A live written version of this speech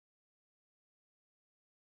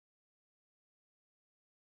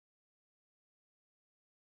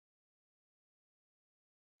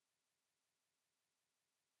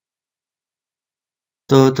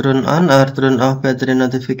To turn on or turn off battery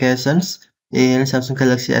notifications in Samsung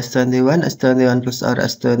Galaxy S21, S21 Plus or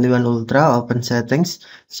S21 Ultra, open settings,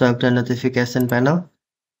 swipe the notification panel,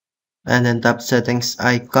 and then tap settings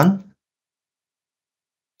icon,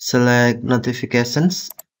 select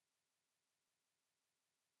notifications,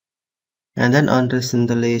 and then on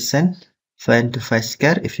recently sent, find device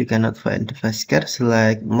care. If you cannot find device care,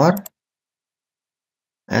 select more,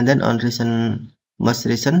 and then on most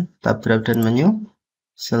recent, tap drop down menu,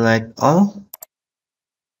 select all,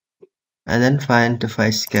 and then find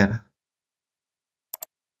device care.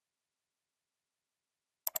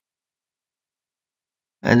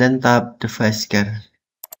 And then tap device care.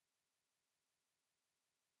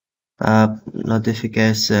 Tap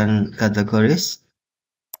notification categories.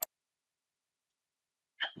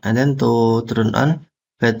 And then to turn on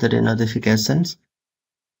battery notifications,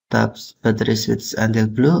 tap battery switch until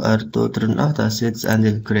blue, or to turn off the switch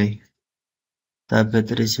until gray. Tap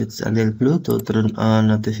battery switch until blue to turn on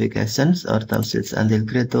notifications, or tap switch until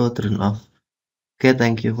gray to turn off. Okay,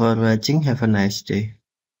 thank you for watching. Have a nice day.